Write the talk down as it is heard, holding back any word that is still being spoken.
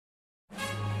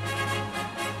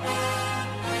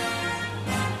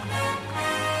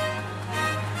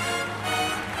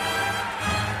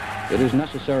It is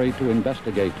necessary to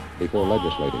investigate before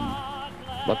legislating.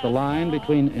 But the line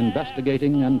between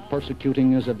investigating and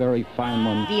persecuting is a very fine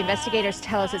one. The investigators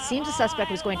tell us it seems the suspect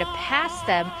was going to pass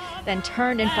them, then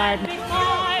turned and fired.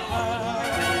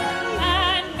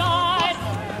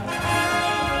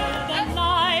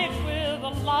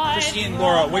 Christine,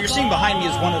 Laura, what you're seeing behind me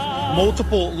is one of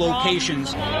multiple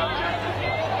locations. I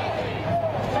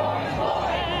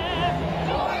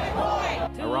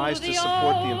rise to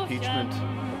support the impeachment of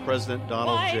President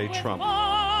Donald J. Trump.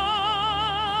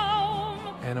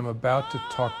 And I'm about to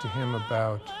talk to him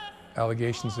about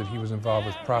allegations that he was involved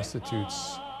with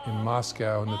prostitutes in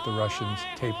Moscow and that the Russians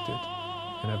taped it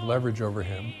and have leverage over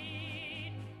him.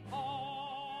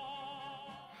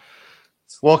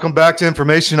 Welcome back to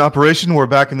Information Operation. We're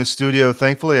back in the studio,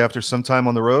 thankfully, after some time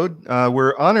on the road.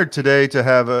 We're honored today to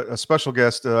have a special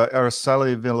guest,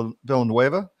 Araceli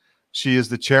Villanueva. She is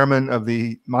the chairman of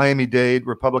the Miami-Dade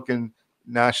Republican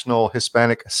National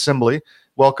Hispanic Assembly.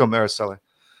 Welcome, Araceli.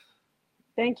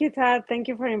 Thank you, Todd. Thank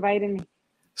you for inviting me.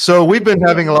 So we've been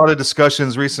having a lot of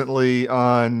discussions recently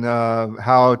on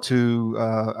how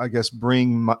to,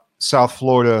 bring South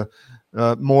Florida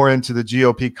more into the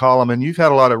GOP column, and you've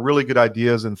had a lot of really good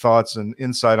ideas and thoughts and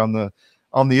insight on the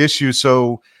issue.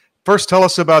 So first, tell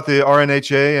us about the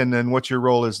RNHA and then what your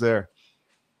role is there.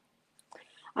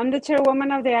 I'm the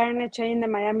chairwoman of the RNHA in the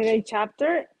Miami-Dade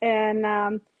chapter,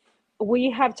 and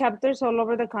we have chapters all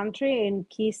over the country in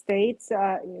key states,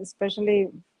 especially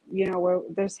where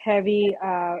there's heavy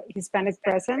Hispanic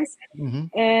presence. Mm-hmm.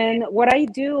 And what I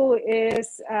do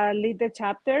is lead the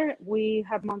chapter. We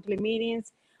have monthly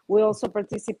meetings. We also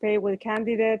participate with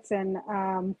candidates and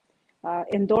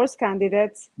endorse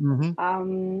candidates.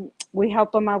 Mm-hmm. We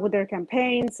help them out with their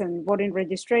campaigns and voting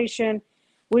registration.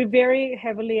 We're very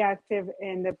heavily active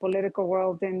in the political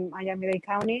world in Miami-Dade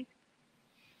County,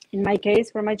 in my case,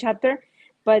 for my chapter.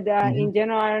 But mm-hmm. in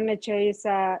general, RNHA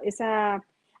is an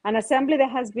assembly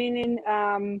that has been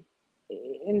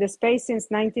in the space since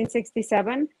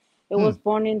 1967. It was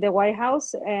born in the White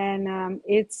House, and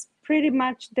it's pretty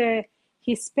much the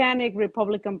Hispanic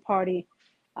Republican Party.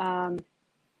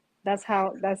 That's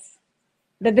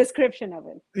the description of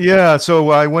it. Yeah,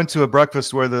 so I went to a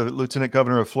breakfast where the Lieutenant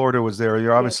Governor of Florida was there.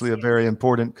 You're obviously a very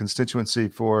important constituency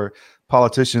for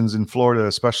politicians in Florida,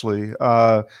 especially.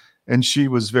 And she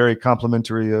was very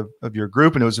complimentary of your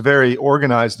group, and it was a very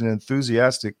organized and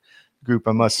enthusiastic group,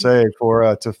 I must say,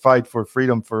 for to fight for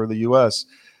freedom for the U.S.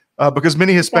 Because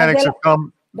many Hispanics have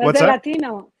come. That's the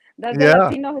Latino. That's the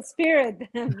Latino spirit.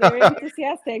 Very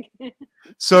enthusiastic.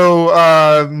 So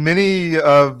many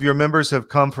of your members have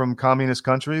come from communist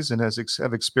countries and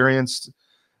have experienced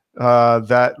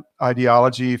that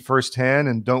ideology firsthand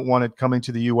and don't want it coming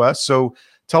to the U.S. So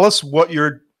tell us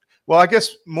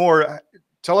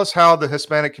tell us how the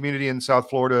Hispanic community in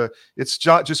South Florida, it's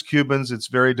not just Cubans, it's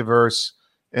very diverse.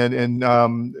 And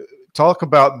talk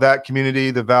about that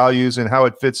community, the values, and how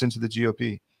it fits into the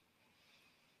GOP.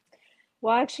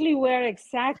 Well, actually, we're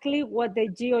exactly what the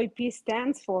GOP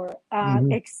stands for,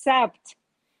 except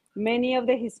many of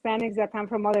the Hispanics that come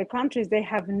from other countries, they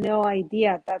have no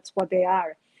idea that's what they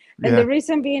are. And the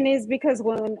reason being is because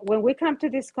when we come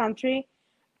to this country,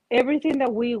 everything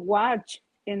that we watch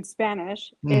in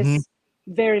Spanish is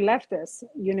very leftist,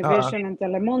 Univision and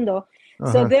Telemundo.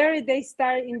 So there they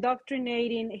start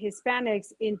indoctrinating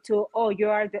Hispanics into,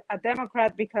 you are a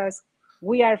Democrat because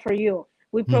we are for you.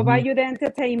 We provide you the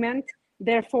entertainment.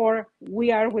 Therefore,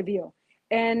 we are with you.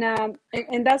 And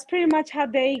that's pretty much how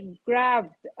they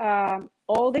grabbed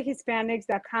all the Hispanics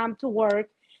that come to work,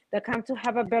 that come to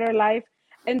have a better life.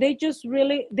 And they just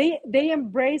really, they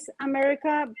embrace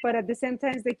America, but at the same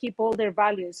time, they keep all their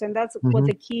values. And that's what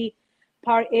the key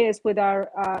part is with our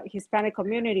Hispanic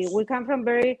community. We come from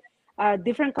very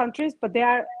different countries, but they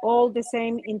are all the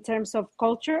same in terms of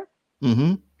culture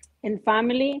and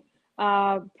family.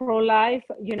 Pro-life,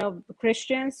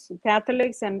 Christians,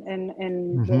 Catholics, and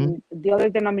the other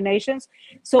denominations.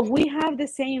 So we have the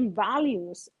same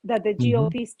values that the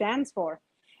GOP stands for.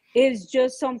 It's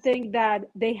just something that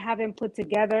they haven't put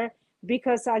together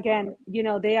because, again,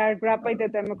 they are grabbed by the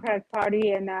Democratic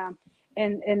Party, and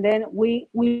then we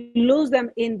lose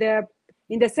them in the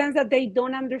sense that they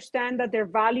don't understand that their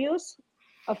values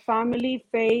of family,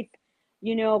 faith,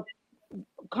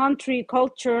 country,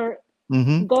 culture,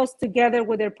 goes together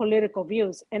with their political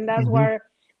views, and that's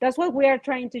what we are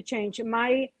trying to change.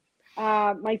 My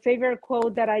favorite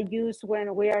quote that I use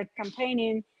when we are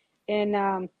campaigning in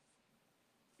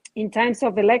times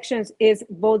of elections is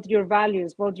vote your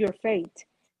values, vote your faith,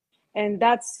 and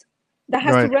that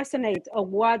has to resonate of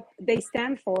what they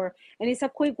stand for, and it's a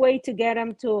quick way to get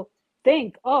them to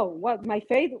think, oh, what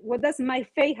does my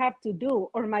faith have to do,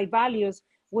 or my values,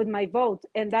 with my vote?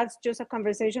 And that's just a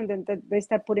conversation that they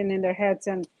start putting in their heads,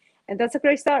 and that's a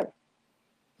great start.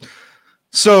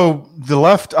 So the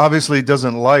left obviously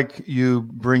doesn't like you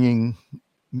bringing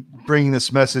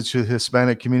this message to the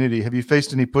Hispanic community. Have you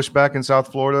faced any pushback in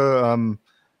South Florida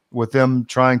with them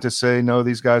trying to say, no,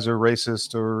 these guys are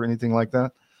racist or anything like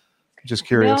that? Just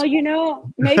curious.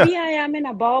 No, maybe I am in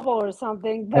a bubble or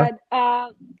something, but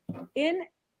when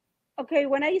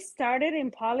I started in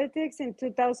politics in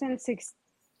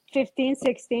 2015,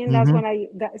 16, that's when I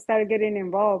started getting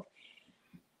involved.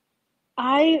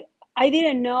 I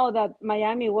didn't know that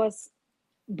Miami was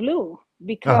blue,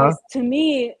 because to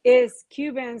me, is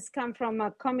Cubans come from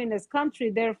a communist country,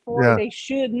 therefore they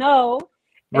should know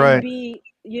and be,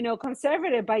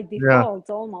 conservative by default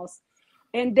almost.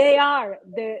 And they are.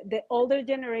 The older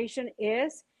generation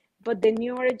is, but the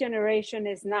newer generation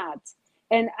is not.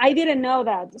 And I didn't know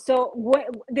that. So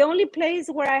the only place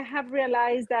where I have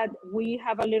realized that we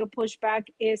have a little pushback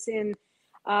is in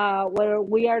where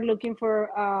we are looking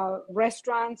for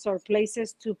restaurants or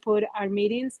places to put our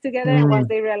meetings together. And once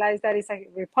they realize that it's a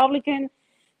Republican,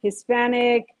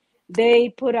 Hispanic, they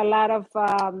put a lot of,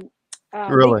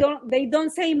 they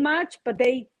don't say much, but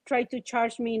they try to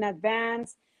charge me in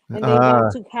advance, and they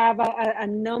want to have a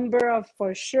number of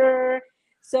for sure.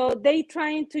 So they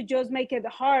trying to just make it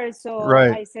hard. So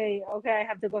I say, okay, I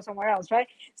have to go somewhere else, right?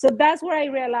 So that's where I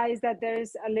realized that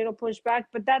there's a little pushback,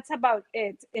 but that's about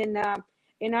it. In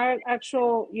our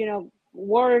actual,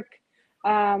 work,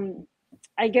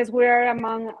 I guess we're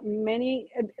among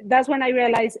many. That's when I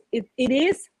realized it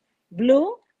is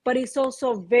blue, but it's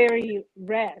also very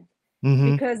red,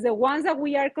 because the ones that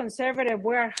we are conservative,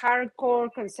 we're hardcore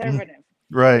conservative.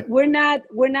 Right. We're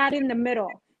not in the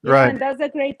middle. And that's the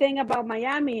great thing about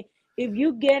Miami. If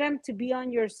you get them to be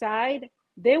on your side,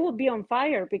 they will be on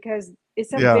fire, because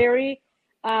it's a very,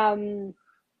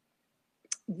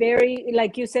 very,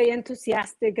 like you say,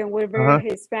 enthusiastic, and we're very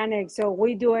Hispanic. So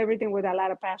we do everything with a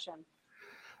lot of passion.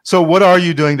 So what are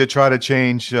you doing to try to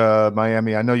change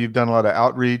Miami? I know you've done a lot of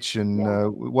outreach, and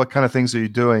what kind of things are you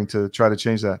doing to try to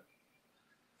change that?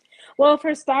 Well,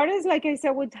 for starters, like I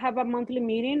said, we have a monthly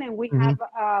meeting, and we have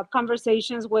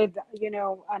conversations with,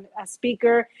 a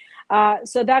speaker.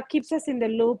 So that keeps us in the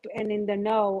loop and in the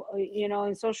know,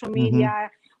 in social media.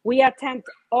 We attend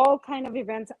all kind of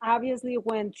events. Obviously,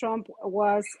 when Trump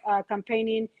was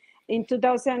campaigning in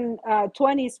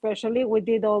 2020, especially, we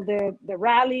did all the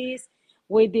rallies.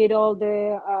 We did all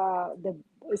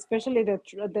especially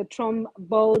the Trump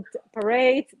boat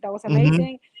parade. That was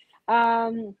amazing.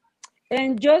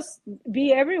 And just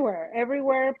be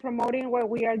everywhere promoting what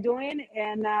we are doing,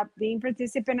 and being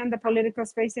participant in the political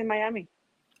space in Miami.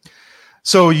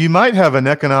 So you might have an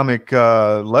economic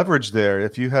leverage there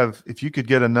if you could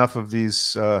get enough of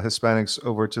these Hispanics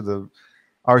over to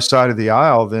our side of the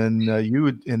aisle. Then you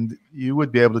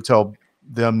would be able to tell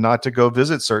them not to go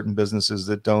visit certain businesses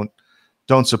that don't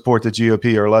support the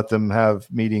GOP, or let them have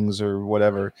meetings or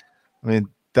whatever. I mean,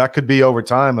 that could be over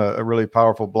time a really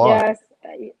powerful block. Yes.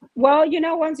 Well,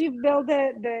 once you build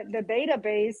the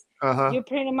database, you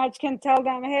pretty much can tell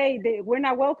them, hey, we're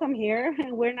not welcome here,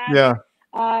 and we're not. Yeah.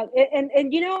 And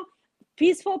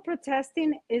peaceful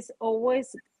protesting is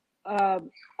always a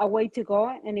way to go,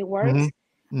 and it works.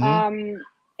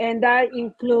 And that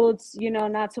includes,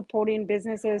 not supporting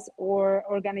businesses or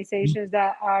organizations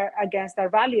that are against our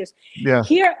values. Yeah.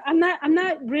 Here, I'm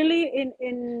not really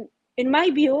in my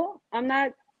view, I'm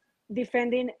not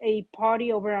defending a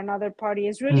party over another party.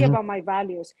 It's really about my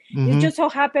values. It just so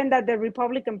happened that the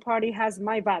Republican Party has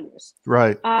my values.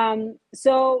 Right.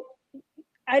 So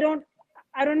I don't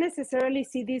necessarily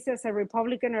see this as a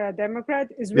Republican or a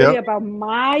Democrat. It's really about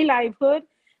my livelihood,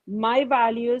 my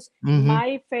values,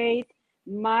 my faith,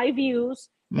 my views,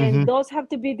 and those have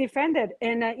to be defended.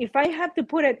 And if I have to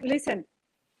put it, listen,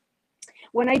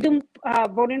 when I do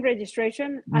voting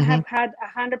registration, I have had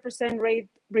 100% rate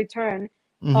return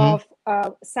of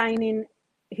signing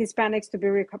Hispanics to be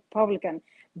Republican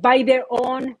by their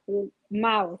own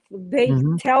mouth. They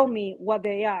tell me what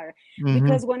they are,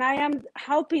 because when I am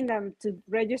helping them to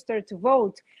register to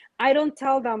vote, I don't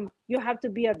tell them you have to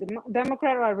be a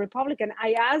Democrat or a Republican.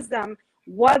 I ask them,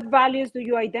 what values do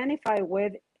you identify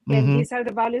with? And these are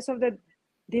the values of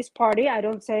this party. I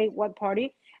don't say what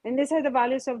party. And these are the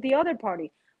values of the other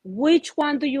party. Which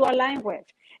one do you align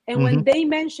with? And when they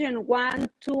mention 1,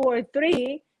 2, or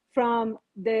 3 from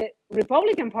the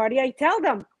Republican Party, I tell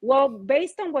them, well,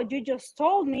 based on what you just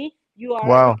told me, you are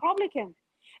a Republican.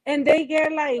 And they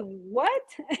get like, what?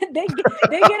 they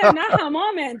get an aha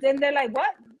moment, and they're like,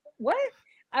 what?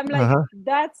 I'm like,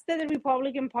 that's the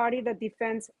Republican Party that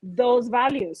defends those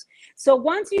values. So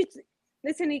once you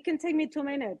listen, it can take me 2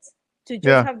 minutes to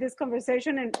just have this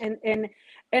conversation, and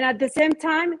at the same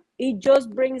time, it just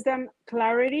brings them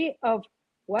clarity of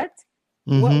what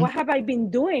have I been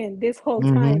doing this whole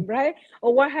time, right?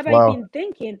 Or what have I been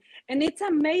thinking? And it's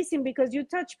amazing because you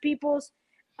touch people's,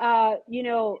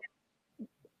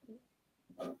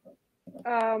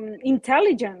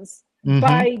 intelligence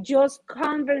by just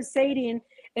conversating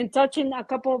and touching a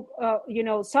couple,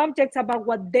 subjects about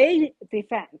what they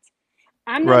defend.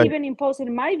 I'm not even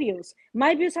imposing my views.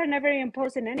 My views are never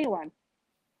imposing anyone.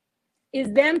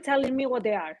 It's them telling me what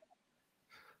they are.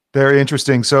 Very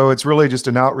interesting. So it's really just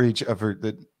an outreach effort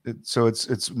so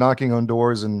it's knocking on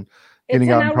doors and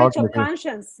getting out and talking. It's an outreach of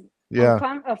conscience.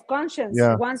 Of conscience.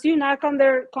 Yeah. Once you knock on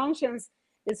their conscience,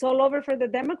 it's all over for the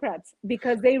Democrats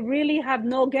because they really have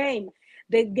no game.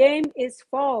 The game is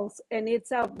false, and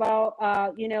it's about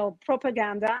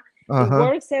propaganda. It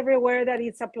works everywhere that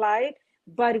it's applied,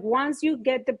 but once you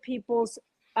get the people's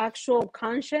actual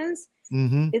conscience,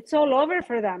 it's all over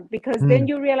for them because then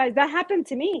you realize that happened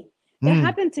to me. It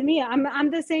happened to me. I'm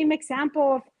the same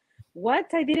example of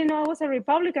what I didn't know I was a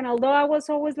Republican, although I was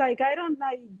always like, I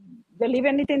believe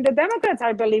anything the Democrats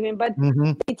are believing, but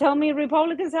they tell me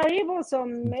Republicans are evil, so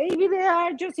maybe they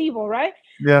are just evil, right?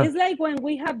 Yeah. It's like when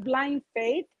we have blind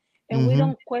faith and we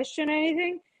don't question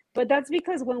anything, but that's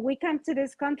because when we come to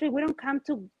this country, we don't come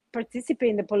to participate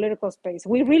in the political space.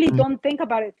 We really don't think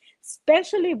about it,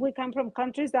 especially if we come from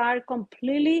countries that are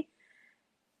completely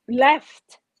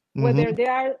left, whether they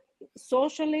are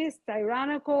socialist,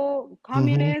 tyrannical,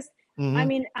 communist. I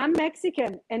mean, I'm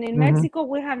Mexican, and in Mexico,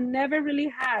 we have never really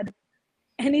had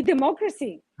any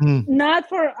democracy, not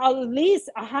for at least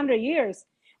 100 years.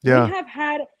 Yeah. We have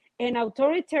had an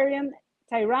authoritarian,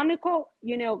 tyrannical,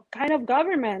 kind of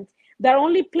government that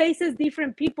only places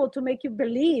different people to make you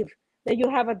believe that you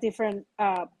have a different,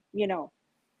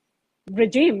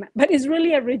 regime, but it's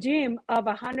really a regime of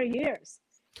 100 years.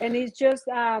 And it's just,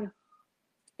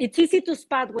 it's easy to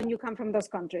spot when you come from those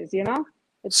countries,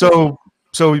 So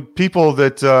people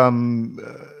that,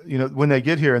 when they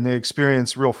get here and they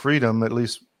experience real freedom, at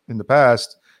least in the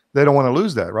past, they don't want to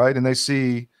lose that, right? And they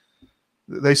see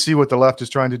what the left is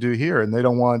trying to do here, and they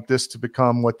don't want this to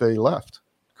become what they left,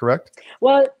 correct?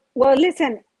 Well,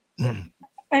 listen,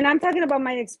 and I'm talking about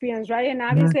my experience, right? And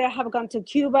obviously I have gone to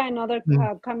Cuba and other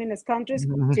communist countries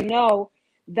to know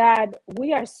that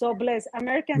we are so blessed.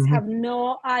 Americans have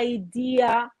no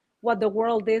idea what the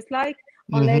world is like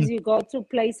unless you go to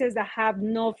places that have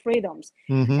no freedoms.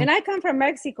 And I come from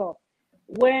Mexico.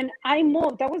 When I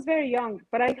moved, I was very young,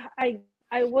 but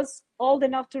I was old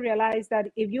enough to realize that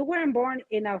if you weren't born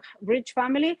in a rich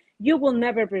family, you will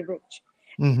never be rich.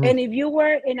 And if you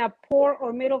were in a poor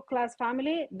or middle class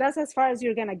family, that's as far as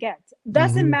you're gonna get.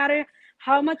 Doesn't matter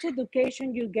how much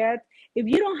education you get. If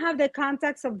you don't have the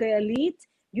contacts of the elite,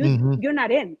 you're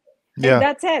not in. Yeah. And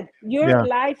that's it. Your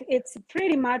life, it's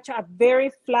pretty much a very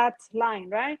flat line,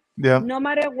 right? Yeah. No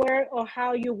matter where or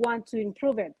how you want to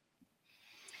improve it.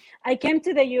 I came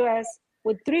to the US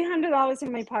with $300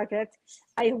 in my pocket.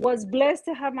 I was blessed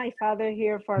to have my father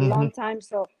here for a long time.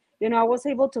 So, I was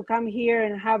able to come here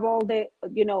and have all the,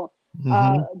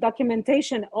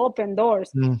 documentation, open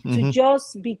doors to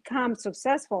just become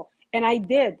successful. And I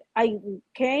did. I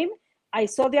came, I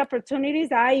saw the opportunities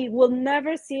I will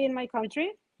never see in my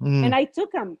country, and I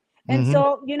took them. And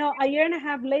so, a year and a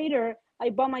half later,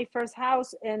 I bought my first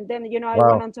house, and then, I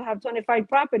went on to have 25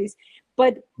 properties.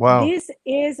 But this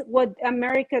is what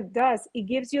America does. It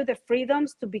gives you the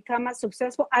freedoms to become as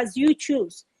successful as you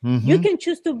choose. You can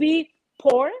choose to be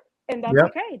poor, and that's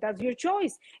okay. That's your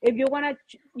choice. If you want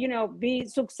to, be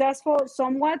successful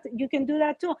somewhat, you can do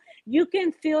that too. You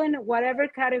can fill in whatever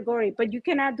category, but you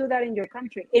cannot do that in your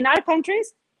country. In our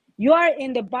countries, you are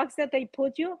in the box that they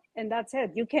put you, and that's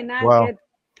it. You cannot get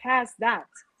past that.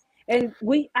 And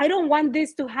I don't want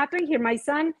this to happen here. My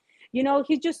son,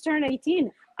 he just turned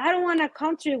 18. I don't want a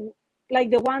country like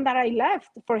the one that I left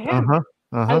for him.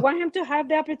 I want him to have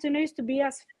the opportunities to be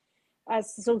as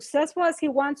successful as he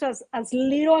wants, as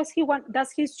little as he wants.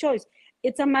 That's his choice.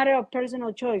 It's a matter of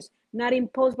personal choice, not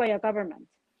imposed by a government.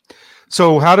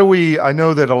 So how do I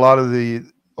know that a lot of the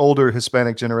older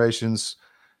Hispanic generations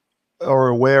are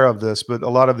aware of this, but a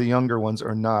lot of the younger ones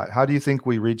are not. How do you think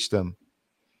we reach them?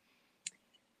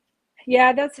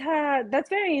 Yeah, that's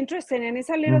very interesting, and it's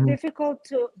a little difficult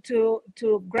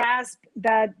to grasp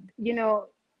that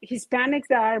Hispanics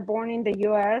that are born in the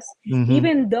U.S.,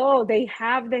 even though they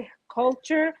have the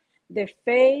culture, the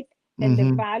faith, and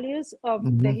the values of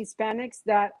the Hispanics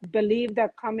that believe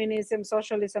that communism,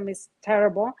 socialism is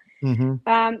terrible,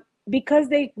 because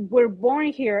they were born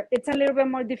here, it's a little bit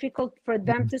more difficult for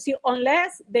them to see,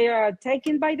 unless they are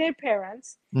taken by their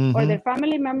parents or their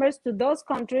family members to those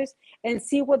countries and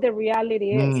see what the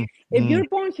reality is. If you're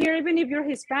born here, even if you're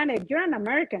Hispanic, you're an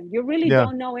American. You really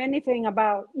don't know anything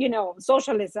about,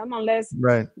 socialism unless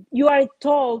you are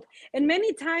told. And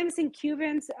many times in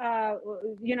Cubans,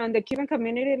 in the Cuban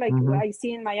community, like I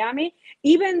see in Miami,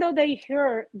 even though they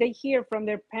hear from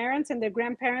their parents and their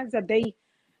grandparents that they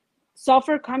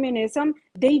suffer communism,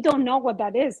 they don't know what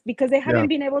that is because they haven't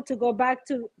been able to go back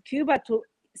to Cuba to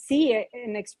see it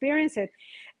and experience it.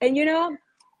 And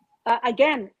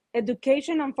again,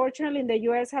 education, unfortunately, in the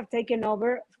U.S. have taken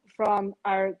over from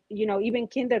our, even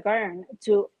kindergarten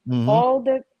to all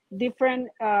the different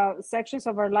sections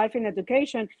of our life in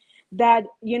education that,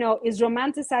 is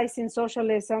romanticizing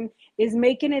socialism, is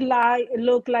making it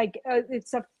look like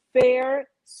it's a fair,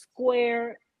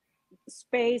 square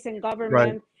space and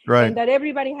government, and that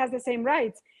everybody has the same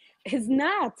rights. It's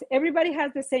not. Everybody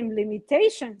has the same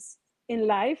limitations in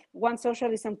life once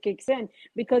socialism kicks in,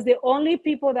 because the only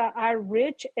people that are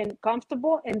rich and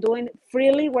comfortable and doing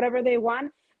freely whatever they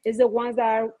want is the ones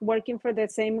that are working for the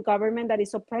same government that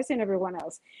is oppressing everyone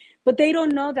else. But they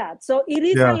don't know that. So it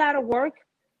is a lot of work.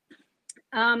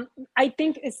 I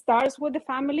think it starts with the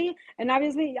family, and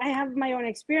obviously I have my own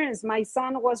experience. My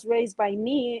son was raised by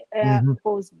me,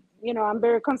 who's, I'm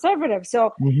very conservative.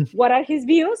 So what are his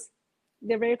views?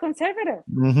 They're very conservative.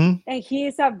 And he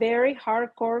is a very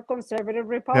hardcore conservative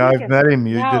Republican. Yeah, I've met him.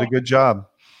 You did a good job.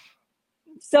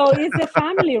 So it's the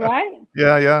family, right?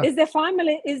 Yeah. It's the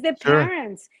family, it's the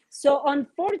parents. So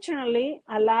unfortunately,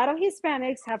 a lot of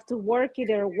Hispanics have to work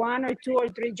either 1 or 2 or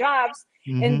 3 jobs,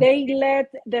 and they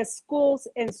let the schools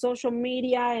and social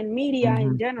media and media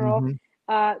in general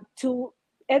to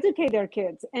educate their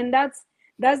kids. And that's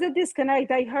the disconnect.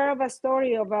 I heard of a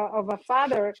story of a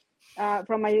father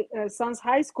from my son's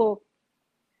high school,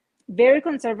 very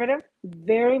conservative,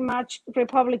 very much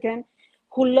Republican,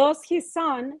 who lost his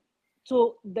son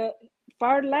to the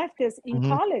far leftists in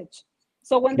college.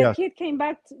 So when the kid came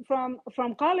back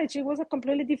from college, he was a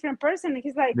completely different person. And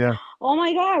he's like, oh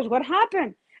my gosh, what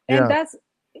happened? And that's,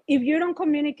 if you don't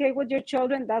communicate with your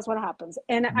children, that's what happens.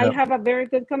 And I have a very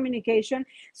good communication.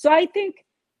 So I think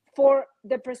for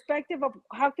the perspective of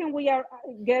how can we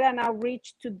get an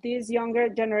outreach to this younger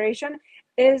generation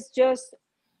is just,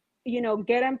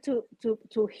 get them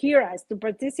to hear us, to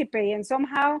participate, and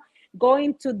somehow go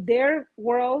into their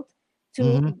world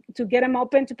to get them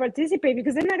open to participate,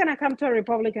 because they're not going to come to a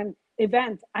Republican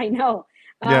event. I know.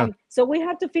 So we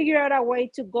have to figure out a way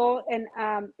to go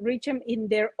and reach them in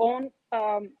their own,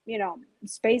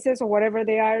 spaces or whatever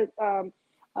they are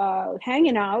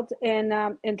hanging out,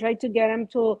 and try to get them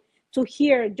to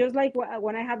hear. Just like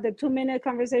when I have the 2-minute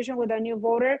conversation with a new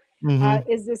voter,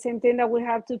 is the same thing that we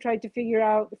have to try to figure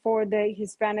out for the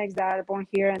Hispanics that are born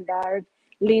here and that are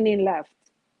leaning left.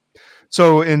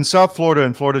 So in South Florida,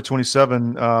 in Florida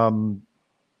 27,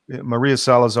 Maria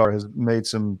Salazar has made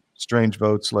some strange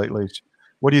votes lately.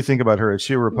 What do you think about her? Is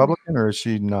she a Republican or is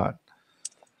she not?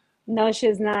 No,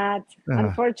 she's not.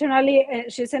 Unfortunately,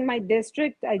 she's in my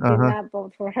district. I did not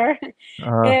vote for her.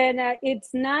 And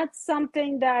it's not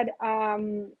something that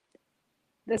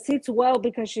sits well,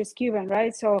 because she's Cuban,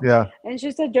 right? So, and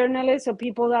she's a journalist, so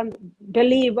people don't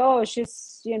believe, oh,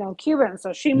 she's, Cuban,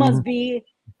 so she must be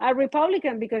a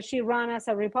Republican because she ran as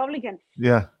a Republican.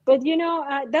 But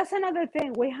that's another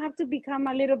thing. We have to become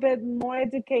a little bit more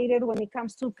educated when it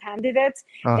comes to candidates,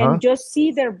 and just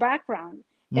see their background,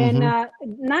 and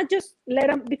not just let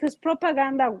them, because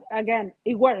propaganda, again,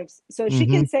 it works. So she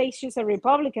can say she's a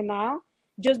Republican now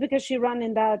just because she ran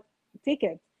in that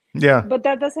ticket. But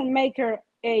that doesn't make her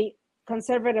a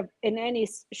conservative in any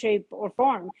shape or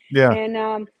form.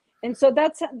 And so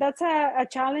that's a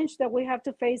challenge that we have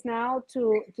to face now,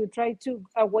 to try to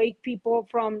awake people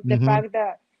from the fact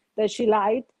that she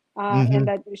lied, and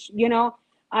that,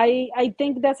 I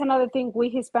think that's another thing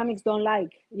we Hispanics don't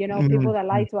like, people that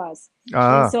lie to us.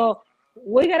 And so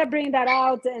we got to bring that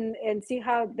out and see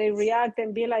how they react,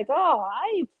 and be like, oh,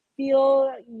 I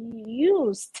feel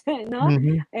used,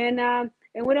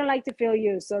 and we don't like to feel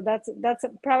used. So that's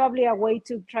probably a way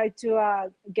to try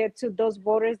to get to those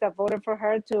voters that voted for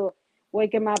her, to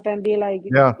wake them up and be like,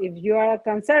 if you are a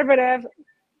conservative,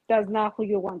 that's not who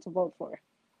you want to vote for.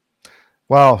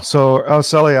 Wow. So,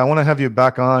 Araceli, I want to have you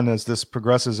back on as this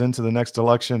progresses into the next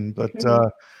election. But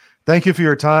thank you for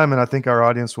your time, and I think our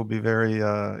audience will be very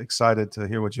excited to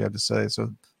hear what you have to say. So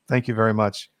thank you very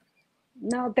much.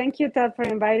 No, thank you, Todd, for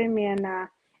inviting me, and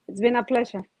it's been a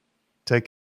pleasure.